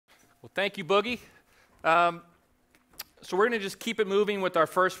Well, thank you, Boogie. So we're going to just keep it moving with our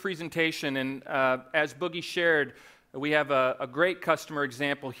first presentation. And as Boogie shared, we have a great customer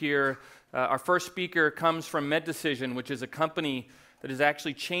example here. Our first speaker comes from Medecision, which is a company that is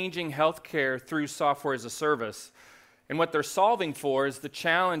actually changing healthcare through software as a service. And what they're solving for is the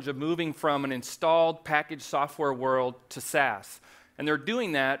challenge of moving from an installed packaged software world to SaaS. And they're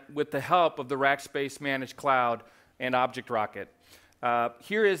doing that with the help of the Rackspace Managed Cloud and Object Rocket.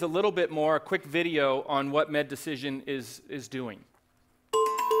 Here is a little bit more, a quick video on what Medecision is doing.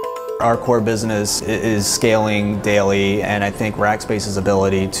 Our core business is scaling daily, and I think Rackspace's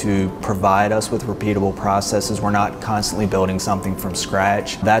ability to provide us with repeatable processes, we're not constantly building something from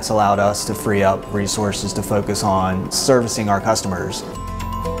scratch. That's allowed us to free up resources to focus on servicing our customers.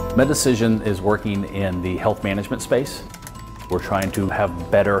 Medecision is working in the health management space. We're trying to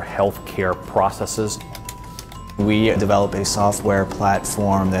have better healthcare processes. We develop a software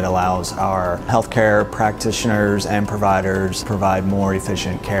platform that allows our healthcare practitioners and providers to provide more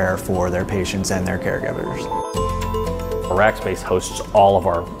efficient care for their patients and their caregivers. Rackspace hosts all of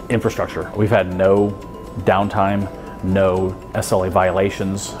our infrastructure. We've had no downtime, no SLA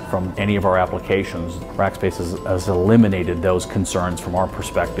violations from any of our applications. Rackspace has eliminated those concerns from our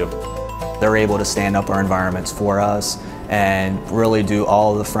perspective. They're able to stand up our environments for us and really do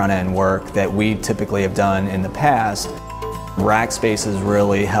all the front-end work that we typically have done in the past. Rackspace has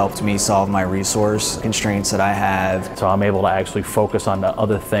really helped me solve my resource constraints that I have. So I'm able to actually focus on the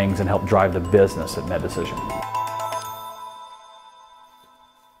other things and help drive the business at Medecision.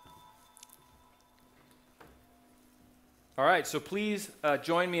 All right, so please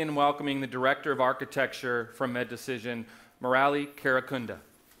join me in welcoming the Director of Architecture from Medecision, Murali Karakunda.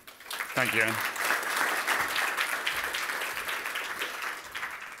 Thank you.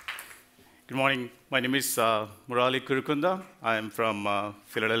 Good morning. My name is Murali Karakunda. I am from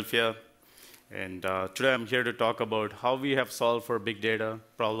Philadelphia. And today I'm here to talk about how we have solved for big data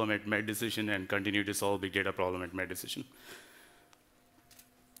problem at Medecision and continue to solve big data problem at Medecision.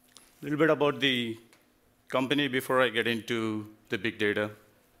 A little bit about the company before I get into the big data.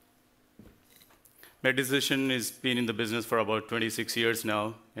 Medecision has been in the business for about 26 years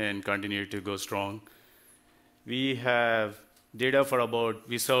now and continue to go strong. We have data for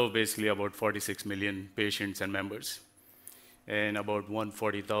we serve basically about 46 million patients and members, and about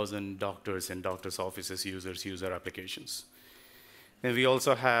 140,000 doctors and doctors' offices users use our applications. And we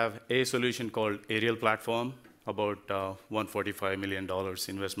also have a solution called Aerial Platform, about $145 million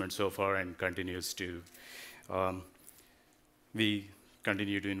investment so far, and continues to, we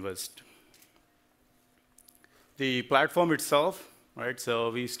continue to invest. The platform itself, right, so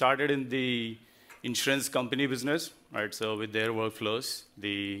we started in the insurance company business, right? So with their workflows,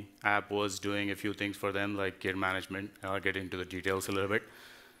 the app was doing a few things for them, like care management. I'll get into the details a little bit,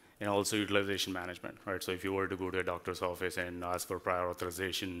 and also utilization management, right? So if you were to go to a doctor's office and ask for prior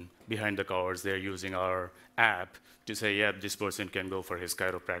authorization behind the covers, they're using our app to say, yeah, this person can go for his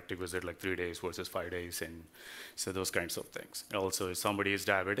chiropractic visit like 3 days versus 5 days, and so those kinds of things. And also, if somebody is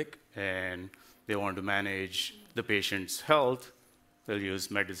diabetic and they want to manage the patient's health, they'll use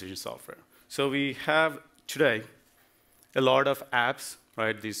Medecision software. So we have today a lot of apps,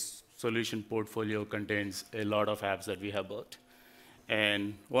 right? This solution portfolio contains a lot of apps that we have built.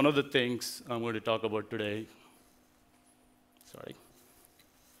 And one of the things I'm going to talk about today,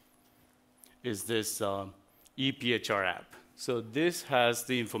 is this EPHR app. So this has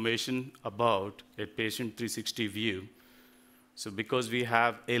the information about a patient 360 view. So because we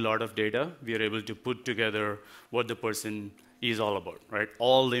have a lot of data, we are able to put together what the person is all about, right?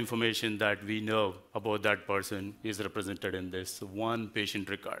 All the information that we know about that person is represented in this one patient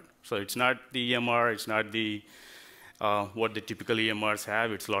record. So it's not the EMR, it's not the what the typical EMRs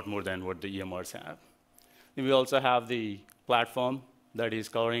have, it's a lot more than what the EMRs have. And we also have the platform that is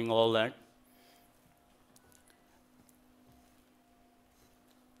covering all that.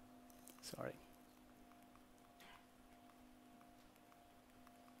 Sorry.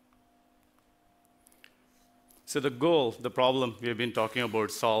 So the goal, the problem we have been talking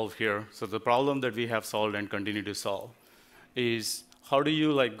about solve here, so the problem that we have solved and continue to solve is how do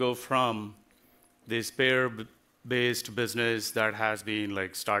you go from this payer-based business that has been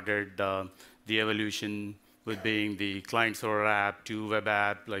started the evolution with being the client-server app to web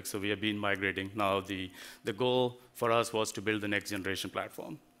app, so we have been migrating. Now the goal for us was to build the next generation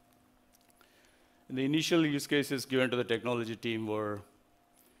platform. And the initial use cases given to the technology team were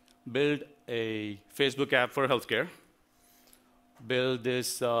build a Facebook app for healthcare, build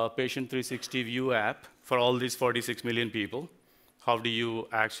this patient 360 view app for all these 46 million people. How do you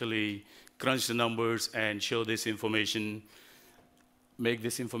actually crunch the numbers and show this information make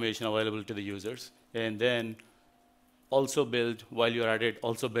this information available to the users. And then also build, while you're at it,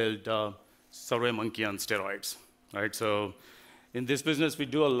 also build SurveyMonkey on steroids, right? So in this business, we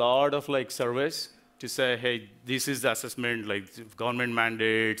do a lot of like surveys to say, hey, this is the assessment, like government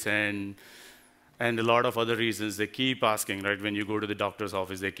mandates and a lot of other reasons. They keep asking, right? When you go to the doctor's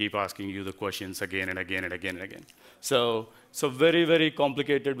office, they keep asking you the questions again and again and again and again. So very, very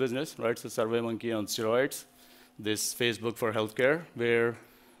complicated business, right? So SurveyMonkey on steroids, this Facebook for healthcare, where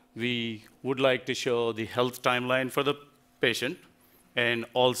we would like to show the health timeline for the patient and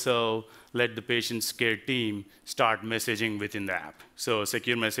also let the patient's care team start messaging within the app. So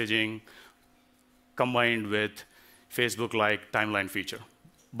secure messaging combined with Facebook-like timeline feature,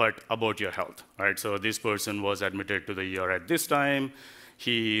 but about your health, right? So this person was admitted to the ER at this time,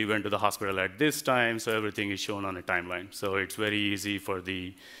 he went to the hospital at this time, so everything is shown on a timeline. So it's very easy for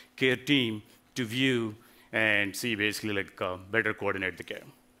the care team to view and see basically like better coordinate the care.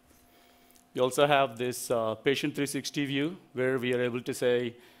 We also have this patient 360 view where we are able to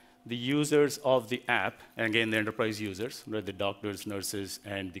say the users of the app, and again the enterprise users, right, the doctors, nurses,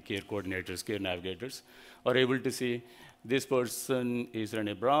 and the care coordinators, care navigators, are able to see this person is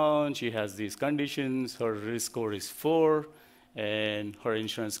Renee Brown, she has these conditions, her risk score is 4, and her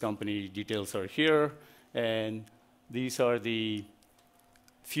insurance company details are here, and these are the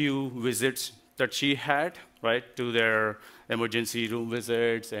few visits that she had, right, to their emergency room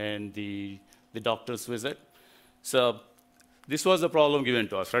visits and the doctor's visit. So this was the problem given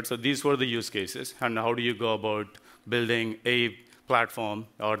to us, right? So these were the use cases, and how do you go about building a platform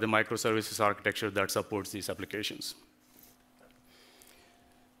or the microservices architecture that supports these applications?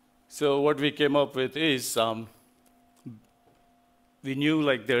 So what we came up with is we knew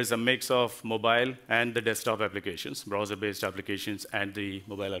like there's a mix of mobile and the desktop applications, browser-based applications and the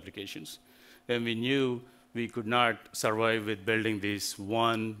mobile applications. And we knew we could not survive with building this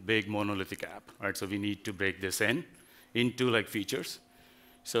one big monolithic app, right? So we need to break this into like features.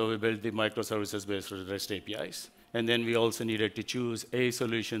 So we built the microservices-based REST APIs. And then we also needed to choose a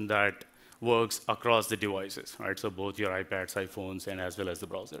solution that works across the devices, right? So both your iPads, iPhones, and as well as the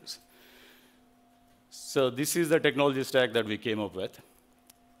browsers. So this is the technology stack that we came up with.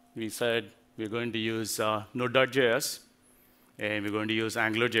 We said we're going to use Node.js, and we're going to use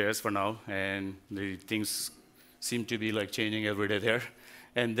AngularJS for now, and the things seem to be like changing every day there.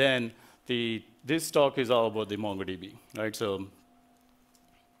 And then this talk is all about the MongoDB, right? So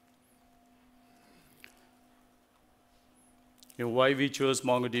why we chose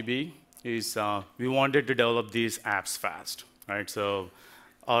MongoDB is we wanted to develop these apps fast, right? So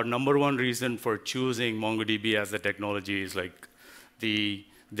our number one reason for choosing MongoDB as the technology is like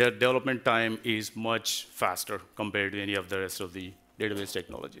their development time is much faster compared to any of the rest of the database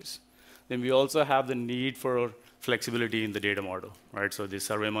technologies. Then we also have the need for flexibility in the data model, right? So the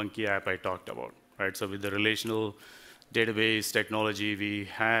SurveyMonkey app I talked about, right? So with the relational database technology, we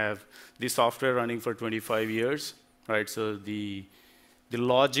have the software running for 25 years, right? So the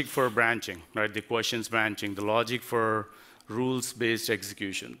logic for branching, right? The questions branching, the logic for rules-based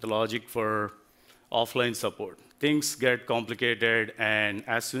execution, the logic for offline support. Things get complicated, and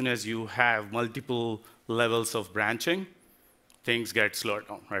as soon as you have multiple levels of branching, things get slowed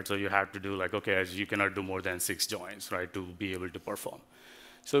down, right? So you have to do like, okay, you cannot do more than 6 joins, right, to be able to perform.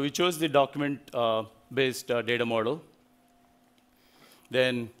 So we chose the document-based data model.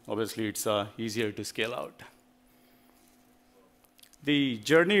 Then obviously it's easier to scale out. The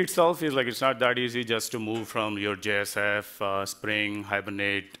journey itself is like, it's not that easy just to move from your JSF, Spring,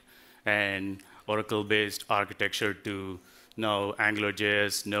 Hibernate, and Oracle-based architecture to now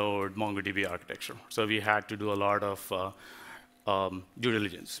AngularJS, Node, MongoDB architecture. So we had to do a lot of due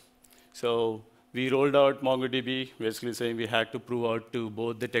diligence. So we rolled out MongoDB, basically saying we had to prove out to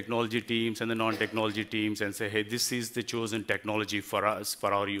both the technology teams and the non-technology teams and say, hey, this is the chosen technology for us,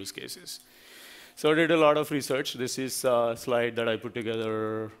 for our use cases. So I did a lot of research. This is a slide that I put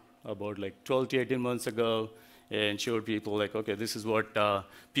together about like 12 to 18 months ago and showed people like, okay, this is what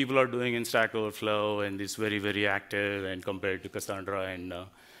people are doing in Stack Overflow, and it's very, very active and compared to Cassandra and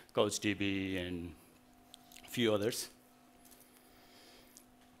CouchDB and a few others.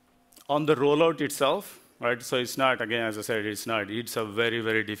 On the rollout itself, right, so it's not, again, as I said, it's a very,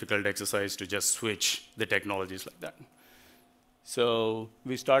 very difficult exercise to just switch the technologies like that. So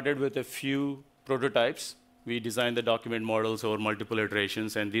we started with a few prototypes. We designed the document models over multiple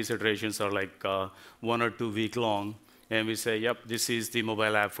iterations, and these iterations are like 1 or 2 week long. And we say, yep, this is the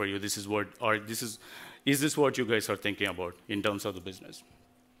mobile app for you. This is what, or is this what you guys are thinking about in terms of the business?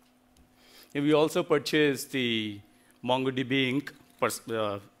 And we also purchased the MongoDB Inc.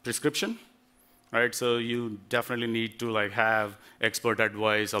 Prescription, right? So you definitely need to like have expert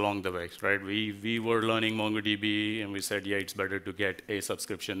advice along the way, right? We were learning MongoDB, and we said, yeah, it's better to get a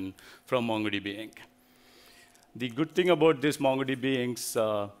subscription from MongoDB Inc. The good thing about this MongoDB Inc.'s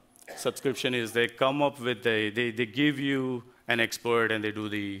subscription is they come up with they give you an expert and they do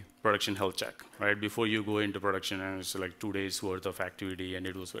the production health check, right? Before you go into production, and it's like 2 days worth of activity, and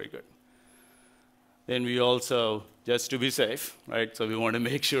it was very good. Then we also, just to be safe, right? So we wanted to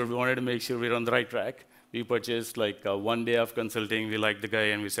make sure we're on the right track. We purchased like 1 day of consulting. We liked the guy,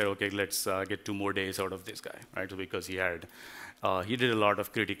 and we said, okay, let's get 2 more days out of this guy, right? So because he did a lot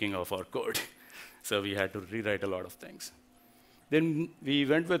of critiquing of our code. So we had to rewrite a lot of things. Then we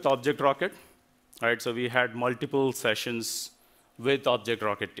went with Object Rocket, right? So we had multiple sessions with Object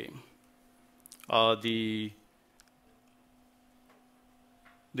Rocket team.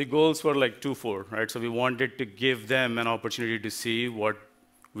 The goals were like twofold, right? So we wanted to give them an opportunity to see what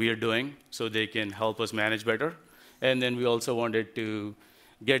we are doing so they can help us manage better. And then we also wanted to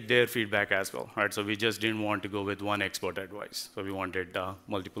get their feedback as well, right? So we just didn't want to go with one expert advice. So we wanted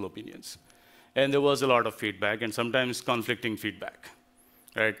multiple opinions. And there was a lot of feedback, and sometimes conflicting feedback,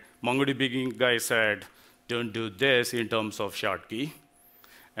 right? MongoDB guy said, don't do this in terms of shard key.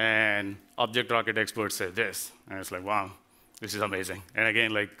 And Object Rocket experts said this. And it's like, wow, this is amazing. And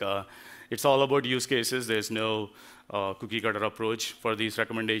again, like, it's all about use cases. There's no cookie cutter approach for these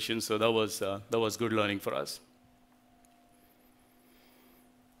recommendations. So that was good learning for us.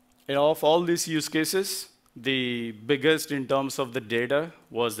 And of all these use cases, the biggest in terms of the data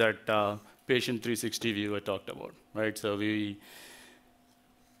was that patient 360 view I talked about, right? So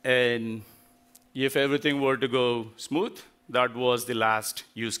and if everything were to go smooth, that was the last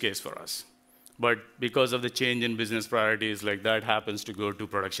use case for us. But because of the change in business priorities, like that happens to go to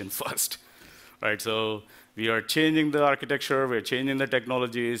production first, right? So we are changing the architecture, we're changing the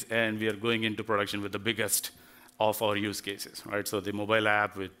technologies, and we are going into production with the biggest of our use cases, right? So the mobile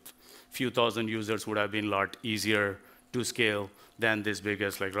app with few thousand users would have been a lot easier to scale than this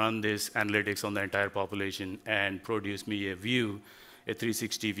biggest, like run this analytics on the entire population and produce me a view, a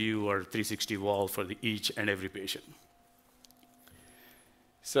 360 view or 360 wall for each and every patient.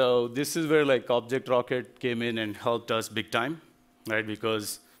 So this is where like Object Rocket came in and helped us big time, right?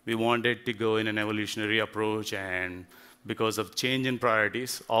 Because we wanted to go in an evolutionary approach, and because of change in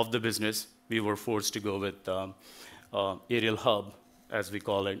priorities of the business, we were forced to go with Aerial Hub, as we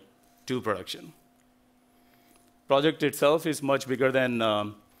call it, to production. Project itself is much bigger than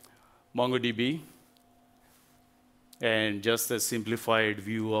MongoDB, and just a simplified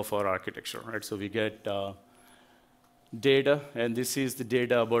view of our architecture, right? So we get data, and this is the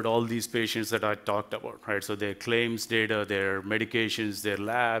data about all these patients that I talked about, right? So their claims data, their medications, their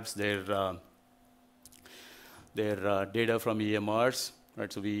labs, their data from EMRs,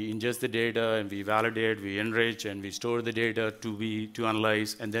 right? So we ingest the data, and we validate, we enrich, and we store the data to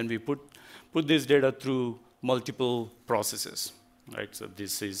analyze, and then we put this data through multiple processes, right? So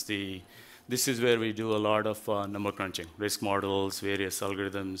this is where we do a lot of number crunching, risk models, various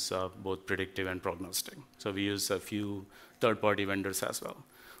algorithms, both predictive and prognostic. So we use a few third-party vendors as well.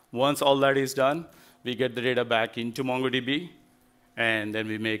 Once all that is done, we get the data back into MongoDB, and then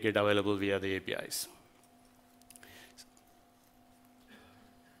we make it available via the APIs.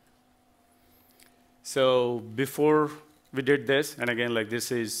 So before we did this, and again, like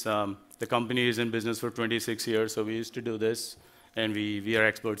this is, the company is in business for 26 years, so we used to do this, and we are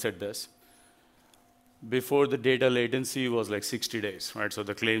experts at this. Before, the data latency was like 60 days, right? So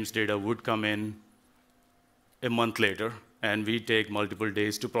the claims data would come in a month later, and we take multiple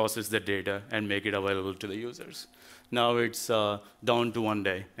days to process the data and make it available to the users. Now it's down to 1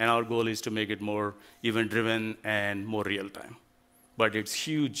 day, and our goal is to make it more event-driven and more real-time. But it's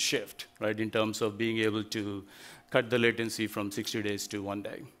huge shift, right, in terms of being able to cut the latency from 60 days to 1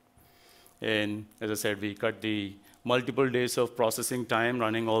 day. And as I said, we cut the multiple days of processing time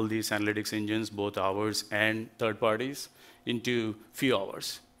running all these analytics engines, both ours and third parties, into few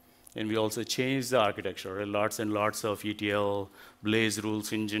hours. And we also changed the architecture, lots and lots of ETL, Blaze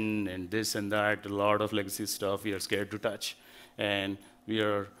rules engine, and this and that, a lot of legacy stuff we are scared to touch. And we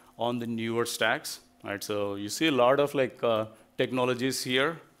are on the newer stacks, right? So you see a lot of like technologies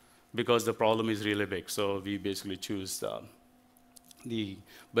here because the problem is really big. So we basically choose the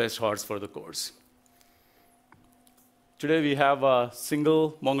best horse for the course. Today we have a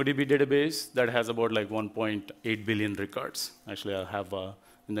single MongoDB database that has about like 1.8 billion records. Actually, I have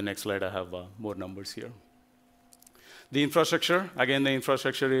in the next slide I have more numbers here. The infrastructure, again, the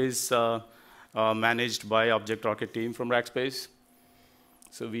infrastructure is managed by Object Rocket team from Rackspace.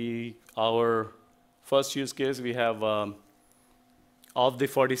 So our first use case, we have Of the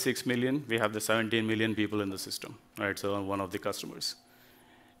 46 million, we have the 17 million people in the system, right? So I'm one of the customers.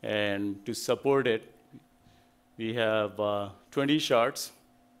 And to support it, we have 20 shards,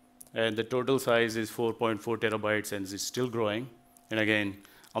 and the total size is 4.4 terabytes, and it's still growing. And again,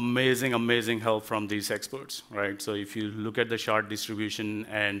 amazing, amazing help from these experts, right? So if you look at the shard distribution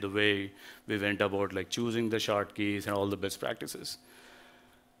and the way we went about like choosing the shard keys and all the best practices.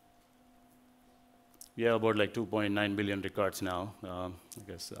 We have about like 2.9 billion records now. I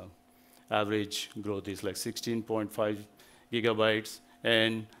guess average growth is like 16.5 gigabytes.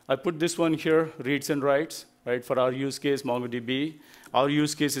 And I put this one here, reads and writes, right? For our use case, MongoDB, our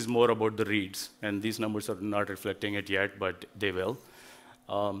use case is more about the reads. And these numbers are not reflecting it yet, but they will.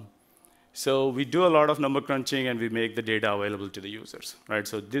 So we do a lot of number crunching, and we make the data available to the users, right?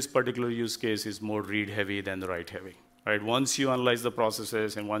 So this particular use case is more read heavy than the write heavy, right? Once you analyze the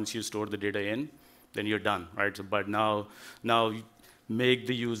processes and once you store the data in, then you're done, right? So, but now make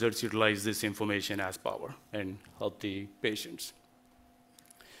the users utilize this information as power and help the patients.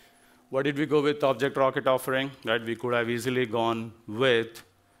 What did we go with Object Rocket offering? Right? We could have easily gone with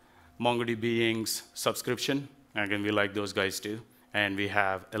MongoDB Inc.'s subscription. Again, we like those guys too. And we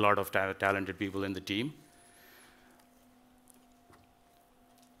have a lot of talented people in the team.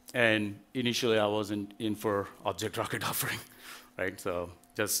 And initially, I wasn't in for Object Rocket offering, right? So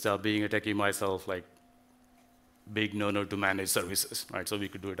just being a techie myself, like big no-no to manage services, right? So we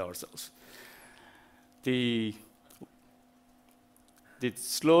could do it ourselves.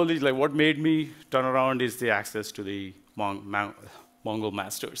 Slowly, like what made me turn around is the access to the Mongo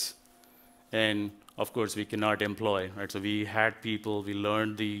masters. And of course, we cannot employ, right? So we had people, we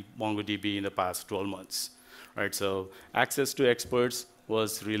learned the MongoDB in the past 12 months, right? So access to experts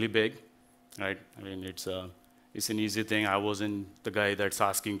was really big, right? I mean, it's an easy thing. I wasn't the guy that's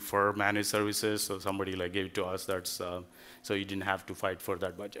asking for managed services, so somebody like gave it to us. That's so you didn't have to fight for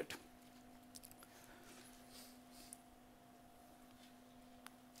that budget.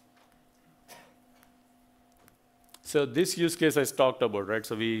 So this use case I talked about, right?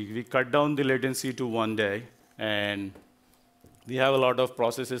 So we cut down the latency to 1 day, and we have a lot of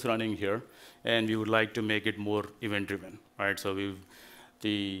processes running here, and we would like to make it more event-driven, right? So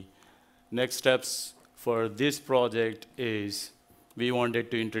the next steps for this project is we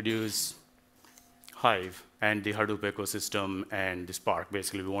wanted to introduce Hive and the Hadoop ecosystem and the Spark.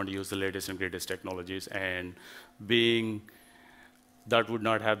 Basically, we want to use the latest and greatest technologies, and that would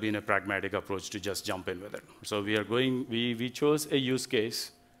not have been a pragmatic approach to just jump in with it. So we chose a use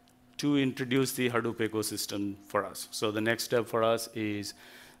case to introduce the Hadoop ecosystem for us. So the next step for us is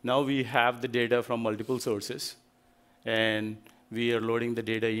now we have the data from multiple sources, and we are loading the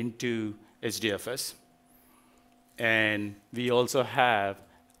data into HDFS. And we also have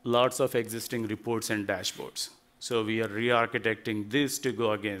lots of existing reports and dashboards. So we are re-architecting this to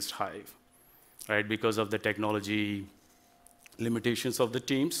go against Hive, right? Because of the technology limitations of the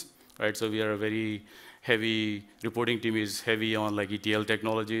teams, right? So we are a very heavy, reporting team is heavy on like ETL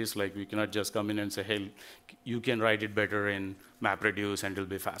technologies. Like we cannot just come in and say, hey, you can write it better in MapReduce and it'll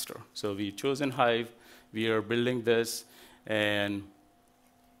be faster. So we chosen Hive, we are building this, and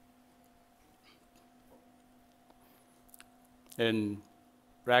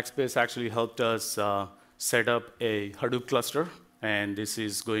Rackspace actually helped us set up a Hadoop cluster, and this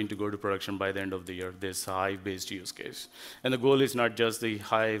is going to go to production by the end of the year, this Hive-based use case. And the goal is not just the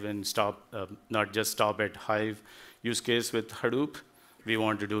Hive and not just stop at Hive use case with Hadoop. We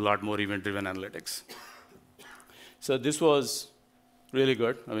want to do a lot more event-driven analytics. So this was really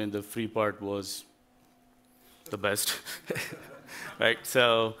good. I mean, the free part was the best, right?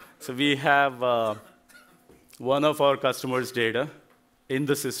 So we have one of our customers' data in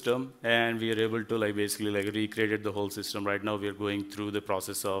the system, and we are able to basically recreate the whole system. Right now, we are going through the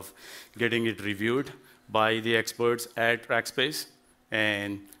process of getting it reviewed by the experts at Rackspace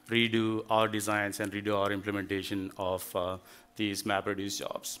and redo our designs and redo our implementation of these MapReduce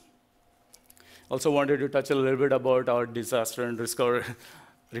jobs. Also wanted to touch a little bit about our disaster and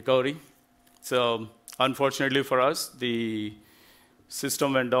recovery. So unfortunately for us, the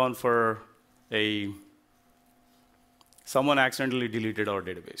system went down for someone accidentally deleted our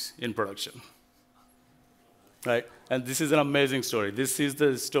database in production, right? And this is an amazing story. This is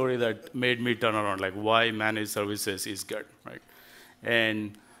the story that made me turn around, like why managed services is good, right?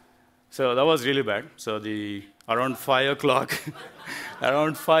 And so that was really bad. So around 5 o'clock,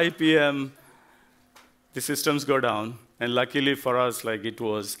 around 5 p.m., the systems go down. And luckily for us, it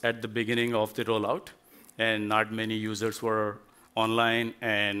was at the beginning of the rollout, and not many users were online,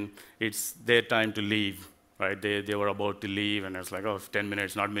 and it's their time to leave. Right? They were about to leave, and it's like, oh, 10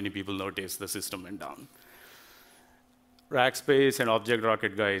 minutes, not many people noticed the system went down. Rackspace and Object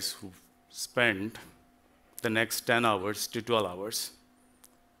Rocket guys who spent the next 10 hours to 12 hours.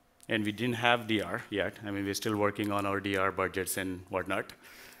 And we didn't have DR yet. I mean, we're still working on our DR budgets and whatnot.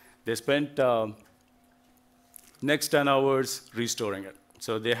 They spent next 10 hours restoring it.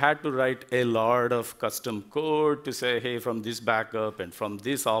 So they had to write a lot of custom code to say, hey, from this backup and from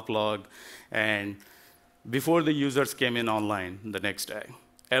this off-log. And before the users came in online the next day,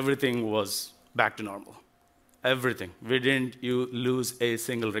 everything was back to normal. Everything. We didn't lose a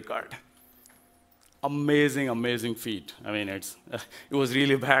single record. Amazing, amazing feat. I mean, it was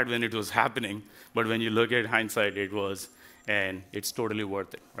really bad when it was happening, but when you look at hindsight, it was, and it's totally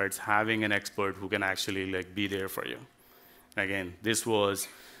worth it, right? It's having an expert who can actually like be there for you. Again, this was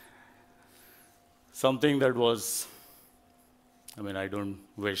something that was, I mean, I don't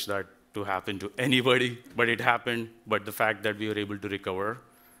wish that to happen to anybody, but it happened. But the fact that we were able to recover,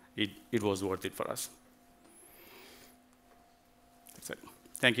 it was worth it for us. That's it.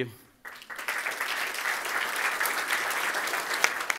 Thank you.